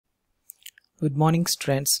Good morning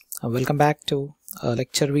students, welcome back to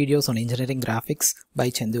lecture videos on engineering graphics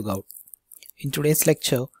by Chandu Gaud. In today's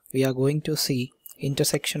lecture we are going to see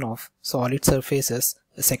intersection of solid surfaces,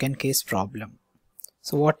 a second case problem.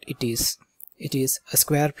 So what it is a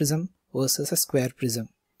square prism versus a square prism.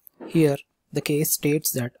 Here the case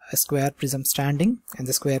states that a square prism standing and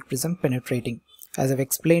the square prism penetrating. As I've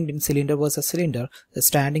explained in cylinder versus cylinder, the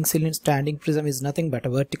standing prism is nothing but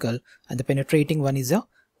a vertical and the penetrating one is a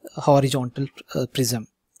horizontal prism.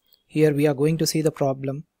 Here we are going to see the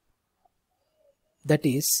problem, that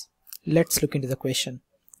is, let's look into the question.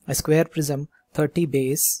 A square prism 30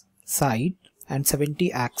 base side and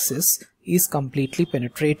 70 axis is completely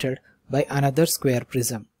penetrated by another square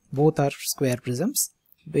prism. Both are square prisms,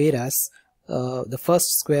 whereas the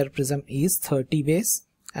first square prism is 30 base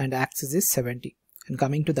and axis is 70, and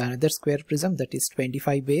coming to the another square prism, that is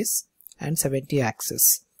 25 base and 70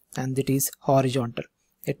 axis, and it is horizontal.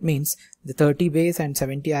 It means the 30 base and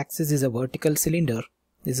 70 axis is a vertical cylinder.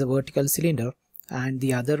 This is a vertical cylinder, and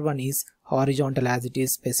the other one is horizontal as it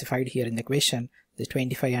is specified here in the question, the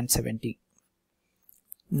 25 and 70.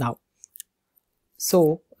 Now,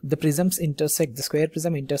 so the prisms intersect, the square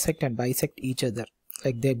prism intersect and bisect each other.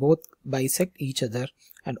 Like they both bisect each other,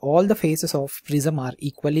 and all the faces of prism are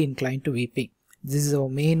equally inclined to VP. This is our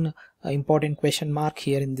main important question mark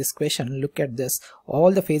here in this question. Look at this.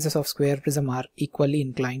 All the faces of square prism are equally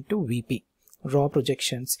inclined to VP. Draw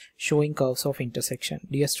projections showing curves of intersection.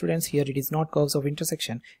 Dear students, here it is not curves of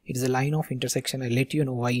intersection. It is a line of intersection. I'll let you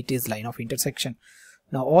know why it is line of intersection.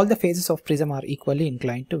 Now all the faces of prism are equally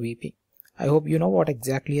inclined to VP. I hope you know what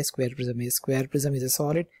exactly a square prism is. Square prism is a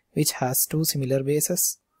solid which has two similar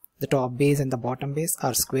bases. The top base and the bottom base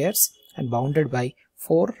are squares and bounded by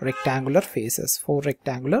four rectangular faces.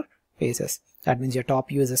 That means your top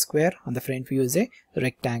view is a square and the front view is a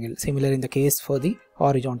rectangle. Similar in the case for the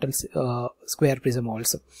horizontal square prism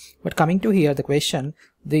also. But coming to here, the question,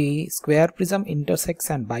 the square prism intersects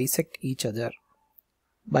and bisect each other.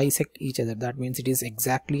 That means it is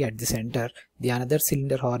exactly at the center. The another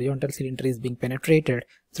cylinder, horizontal cylinder, is being penetrated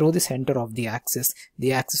through the center of the axis.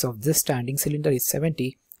 The axis of this standing cylinder is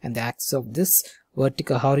 70 and the axis of this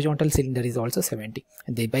vertical horizontal cylinder is also 70,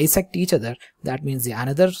 and they bisect each other. That means the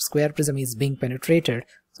another square prism is being penetrated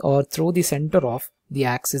or through the center of the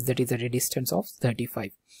axis, that is at a distance of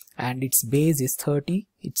 35, and its base is 30,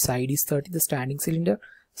 its side is 30, the standing cylinder,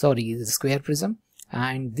 sorry, is a square prism,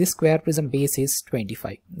 and this square prism base is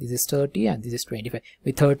 25. This is 30 and this is 25.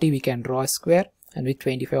 With 30 we can draw a square, and with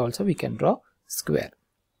 25 also we can draw square.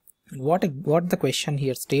 What the question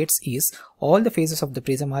here states is all the faces of the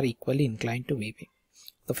prism are equally inclined to VP.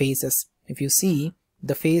 The faces, if you see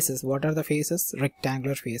the faces, what are the faces?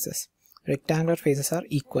 Rectangular faces. Rectangular faces are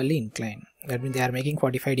equally inclined. That means they are making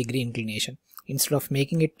 45-degree inclination. Instead of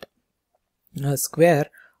making it a square,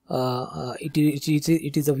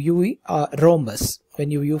 it is a view rhombus.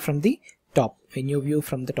 When you view from the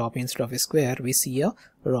top, instead of a square we see a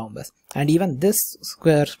rhombus. And even this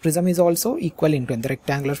square prism is also equally inclined. The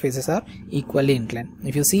rectangular faces are equally inclined.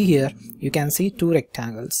 If you see here, you can see two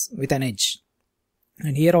rectangles with an edge,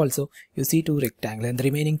 and here also you see two rectangles, and the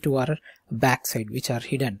remaining two are backside, which are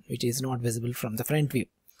hidden, which is not visible from the front view.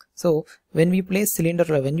 So when you place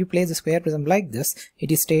a square prism like this,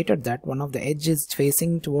 it is stated that one of the edges is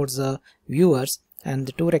facing towards the viewers, and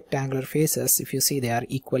the two rectangular faces, if you see, they are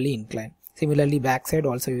equally inclined. Similarly, backside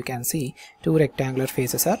also you can see two rectangular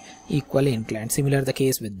faces are equally inclined. Similar the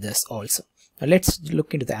case with this also. Now let's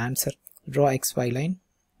look into the answer. Draw XY line.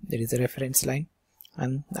 There is a reference line,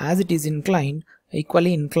 and as it is inclined,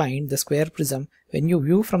 equally inclined, the square prism, when you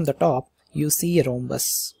view from the top, you see a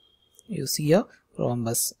rhombus.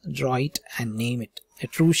 Draw it and name it a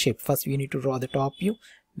true shape. First we need to draw the top view.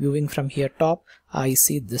 Viewing from here top, I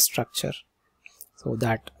see this structure. So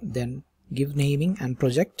that, then give naming and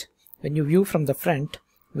project. When you view from the front,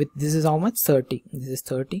 with this is how much? 30. This is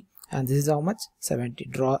 30, and this is how much? 70.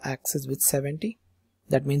 Draw axis with 70.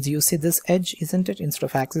 That means you see this edge, isn't it? Instead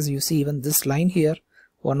of axis, you see even this line here,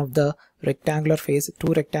 one of the rectangular face,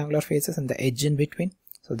 two rectangular faces, and the edge in between.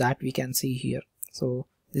 So that we can see here. So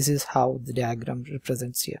this is how the diagram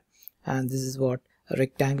represents here, and this is what a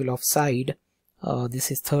rectangle of side. This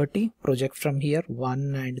is 30. Project from here.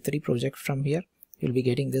 1 and 3 project from here. You'll be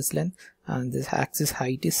getting this length, and this axis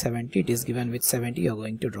height is 70. It is given with 70. You're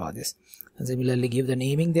going to draw this, and similarly give the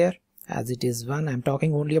naming there as it is 1. I'm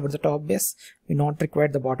talking only about the top base. We not require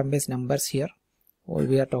the bottom base numbers here.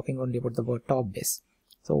 We are talking only about the top base.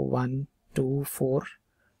 So 1, 2, 4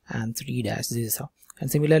 and 3 dash. This is how.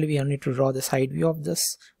 And similarly we need to draw the side view of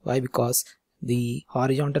this. Why? Because the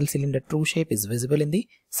horizontal cylinder true shape is visible in the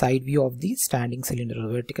side view of the standing cylinder or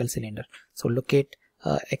vertical cylinder. So locate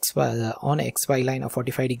XY, on XY line a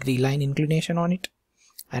 45-degree line inclination on it,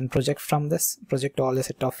 and project from this, project all the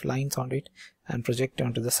set of lines on it and project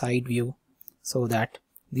onto the side view, so that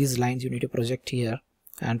these lines you need to project here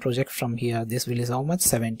and project from here. This will is how much?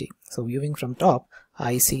 70. So viewing from top,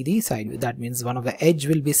 I see the side view. That means one of the edge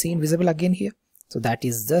will be seen visible again here. So that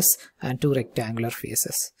is this, and two rectangular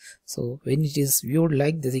faces. So when it is viewed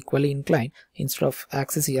like this equally inclined, instead of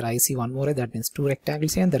axis here I see one more edge. That means two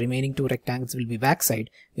rectangles here, and the remaining two rectangles will be backside,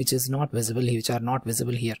 which is not visible here, which are not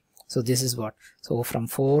visible here. So this is what. So from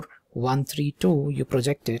 4, 1, 3, 2 you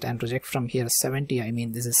project it and project from here 70. I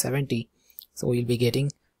mean this is 70. So we'll be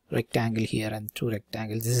getting rectangle here and two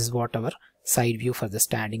rectangles. This is what our side view for the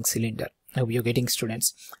standing cylinder. I hope you're getting,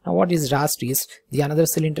 students. Now what is RAST is the another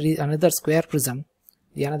cylinder is another square prism.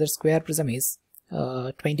 The another square prism is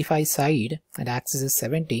 25 side and axis is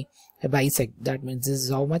 70. A bisect, that means this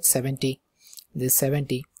is how much? 70. This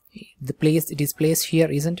 70. The place it is placed here,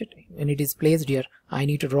 isn't it? When it is placed here, I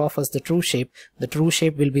need to draw first the true shape. The true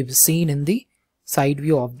shape will be seen in the side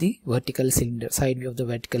view of the vertical cylinder,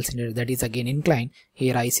 that is again inclined.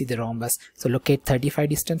 Here I see the rhombus. So locate 35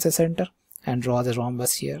 distance as center and draw the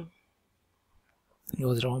rhombus here.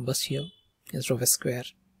 Draw the rhombus here instead of a square,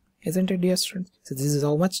 isn't it, dear students? So this is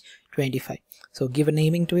how much? 25. So give a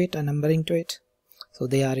naming to it, a numbering to it. So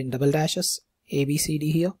they are in double dashes, A, B, C,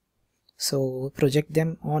 D here. So project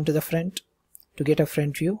them onto the front to get a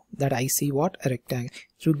front view. That I see what? A rectangle.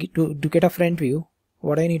 To get a front view,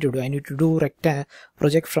 what I need to do? I need to do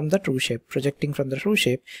project from the true shape. Projecting from the true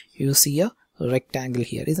shape, you see a rectangle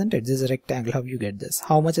here, isn't it? This is a rectangle. How you get this?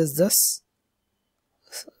 How much is this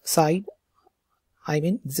side? I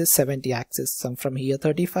mean this is 70 axis. Some from here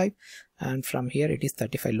 35 and from here it is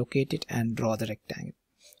 35. Locate it and draw the rectangle.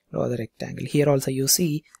 Draw the rectangle. Here also you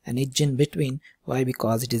see an edge in between. Why?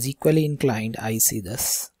 Because it is equally inclined. I see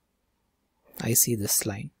this. I see this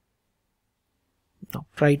line. Now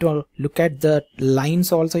try to look at the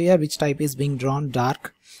lines also here, which type is being drawn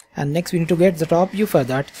dark. And next we need to get the top view. For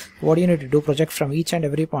that, what do you need to do? Project from each and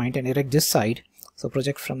every point and erect this side. So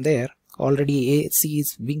project from there. Already AC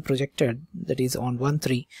is being projected, that is on 1,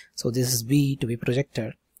 3. So this is B to be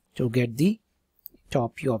projected to get the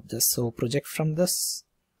top view of this. So project from this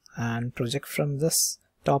and project from this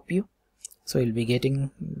top view. So you'll be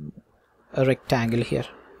getting a rectangle here.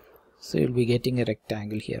 So you'll be getting a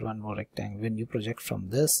rectangle here, one more rectangle. When you project from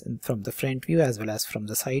this and from the front view as well as from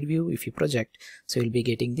the side view, if you project, so you'll be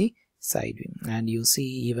getting the side view. And you see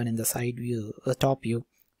even in the side view, top view,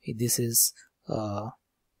 this is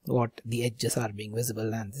what the edges are being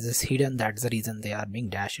visible, and this is hidden. That's the reason they are being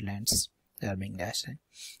dashed lines. They are being dashed lines.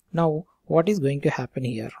 Now what is going to happen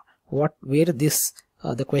here? Where this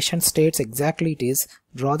the question states exactly it is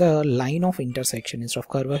draw the line of intersection instead of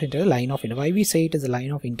curve of intersection. Line of intersection. Why we say it is a line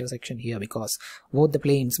of intersection here? Because both the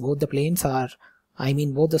planes are, I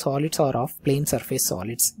mean both the solids are of plane surface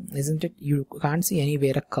solids, isn't it? You can't see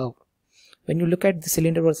anywhere a curve. When you look at the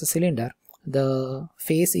cylinder versus cylinder, the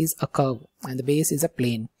face is a curve and the base is a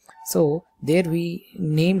plane. So there we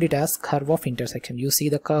named it as curve of intersection. You see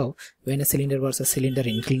the curve when a cylinder versus cylinder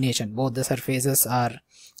inclination, both the surfaces are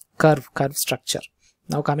curve structure.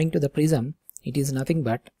 Now coming to the prism, it is nothing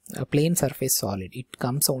but a plane surface solid. It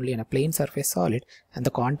comes only in a plane surface solid, and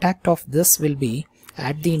the contact of this will be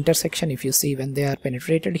at the intersection. If you see when they are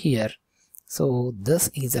penetrated here, so this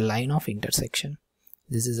is a line of intersection.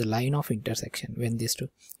 This is a line of intersection when these two,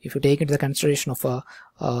 if you take into the consideration of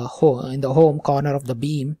in the home corner of the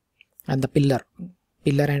beam and the pillar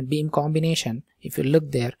and beam combination, if you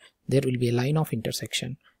look there will be a line of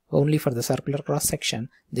intersection. Only for the circular cross section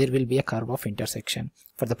there will be a curve of intersection.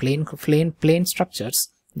 For the plane structures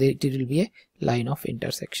it will be a line of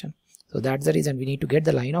intersection. So that's the reason we need to get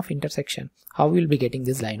the line of intersection. How we will be getting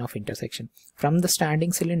this line of intersection? From the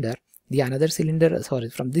standing cylinder, the another cylinder,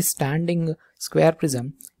 from this standing square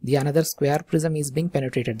prism, the another square prism is being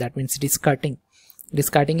penetrated. That means it is cutting. It is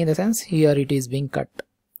cutting in the sense here it is being cut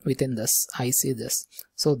within this. I see this.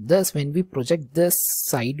 So thus when we project this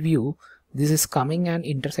side view, this is coming and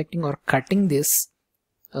intersecting or cutting this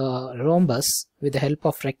rhombus with the help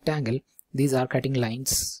of rectangle. These are cutting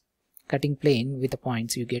lines, cutting plane with the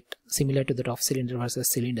points you get, similar to that of cylinder versus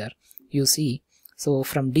cylinder. You see, so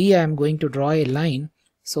from D I am going to draw a line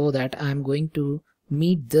so that I am going to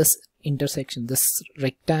meet this intersection, this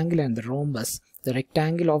rectangle and the rhombus. The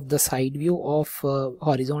rectangle of the side view of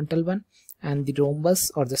horizontal one and the rhombus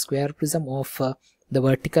or the square prism of the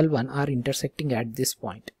vertical one are intersecting at this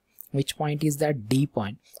point. Which point is that? D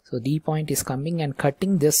point. So D point is coming and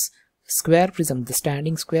cutting this square prism, the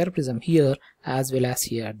standing square prism here as well as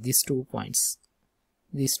here, these 2 points.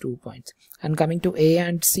 And coming to A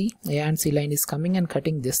and C line is coming and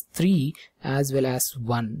cutting this 3 as well as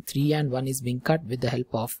 1. 3 and 1 is being cut with the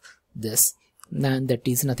help of this, and that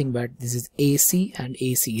is nothing but this is AC and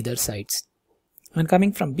AC either sides. And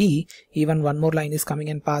coming from B, even one more line is coming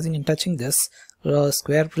and passing and touching this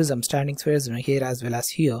square prism, standing square prism here as well as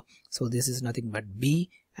here. So this is nothing but B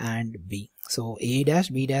and B. So A dash,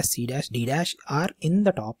 B dash, C dash, D dash are in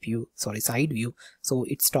the top view, side view. So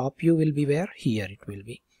its top view will be where? Here it will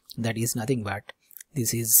be. That is nothing but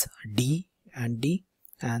this is D and D,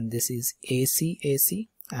 and this is AC, AC,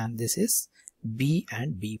 and this is B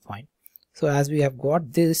and B point. So as we have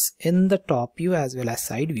got this in the top view as well as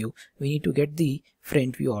side view, we need to get the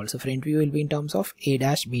front view also. Front view will be in terms of A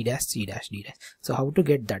dash, B dash, C dash, D dash. So how to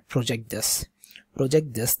get that? Project this.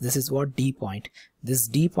 This is what D point. This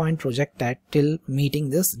D point project that till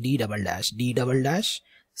meeting this D double dash.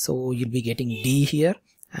 So you'll be getting D here,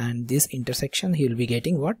 and this intersection you'll be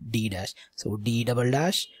getting what? D dash. So D double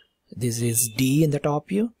dash, this is D in the top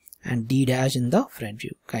view and D dash in the front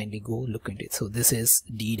view. Kindly go look at it. So this is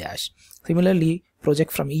D dash. Similarly,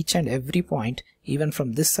 project from each and every point, even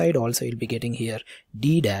from this side also you'll be getting here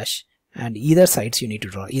D dash, and either sides you need to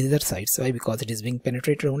draw, either sides. Why? Because it is being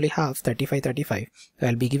penetrated only half, 35, 35. So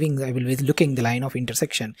I will be looking the line of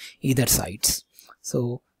intersection either sides.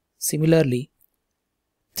 So similarly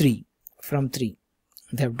 3, from 3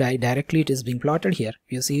 they have directly it is being plotted here.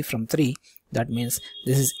 You see from 3, that means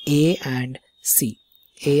this is A and C.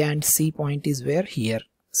 A and C point is where? Here.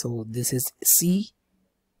 So this is C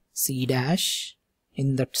dash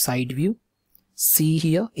in the side view, C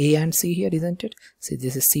here, A and C here, isn't it? See,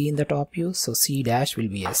 this is C in the top view, so C dash will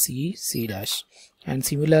be a C dash. And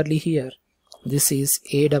similarly here, this is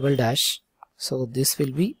A double dash, so this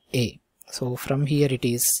will be A. So from here it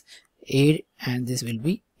is A, and this will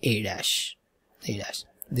be A dash.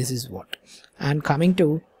 This is what. And coming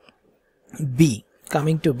to B,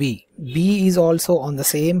 B is also on the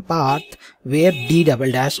same path where D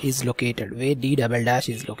double dash is located,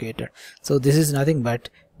 So this is nothing but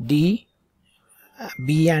B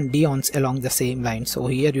and D along the same line. So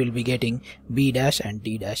here you will be getting B dash and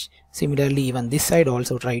D dash. Similarly, even this side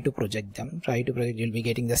also try to project them. You'll be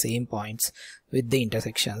getting the same points with the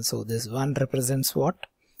intersection. So this one represents what?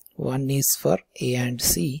 One is for A and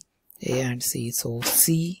C. So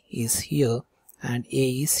C is here and A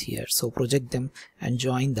is here. So project them and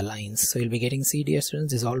join the lines. So you'll be getting, see dear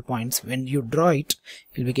students, these all points. When you draw it,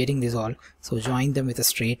 you'll be getting this all. So join them with a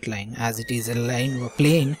straight line. As it is a line or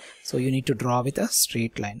plane, so you need to draw with a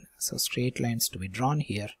straight line. So straight lines to be drawn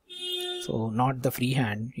here. So not the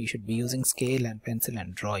freehand, you should be using scale and pencil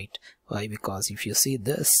and draw it. Why? Because if you see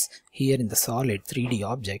this here in the solid 3D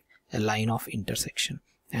object, a line of intersection.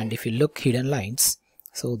 And if you look hidden lines,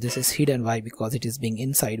 so this is hidden. Why? Because it is being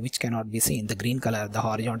inside, which cannot be seen, the green color, the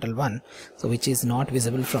horizontal one, so which is not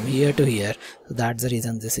visible from here to here. So that's the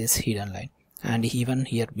reason this is hidden line. And even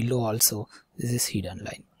here below also, this is hidden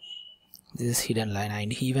line.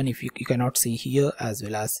 And even if you cannot see here as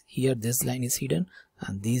well as here, this line is hidden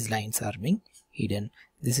and these lines are being hidden.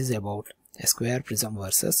 This is about a square prism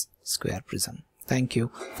versus square prism. Thank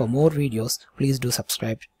you. For more videos, please do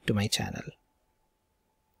subscribe to my channel.